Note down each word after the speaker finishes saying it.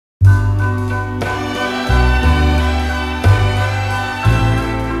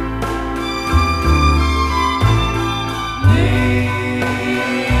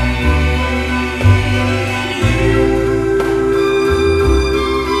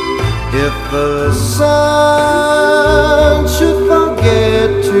If the sun should forget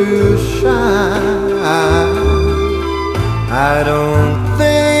to shine, I don't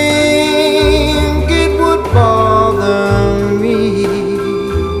think it would bother me.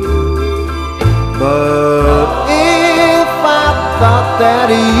 But if I thought that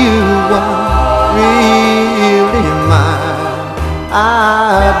you were really mine,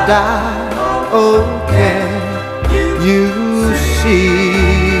 I'd die. Oh, can you see?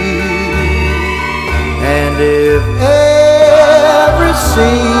 And if every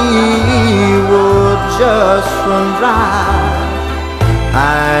sea would just run dry,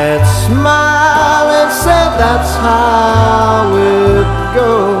 I'd smile and say that's how it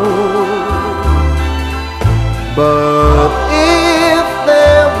goes. But if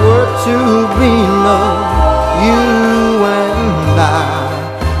there were to be no you and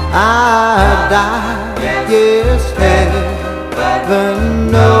I'd die. Yes, heaven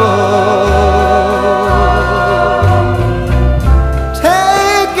knows.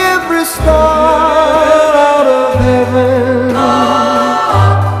 Take every star out of heaven,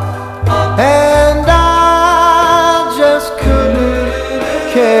 and I just couldn't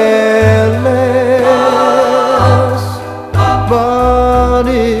care less. But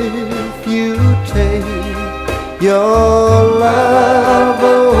if you take your love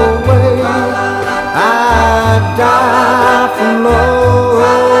away, I'd die from loneliness.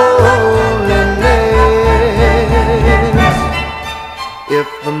 If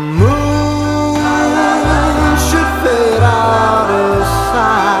the moon should fade out of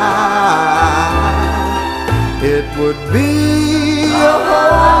sight, it would be a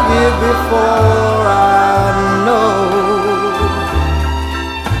whole year before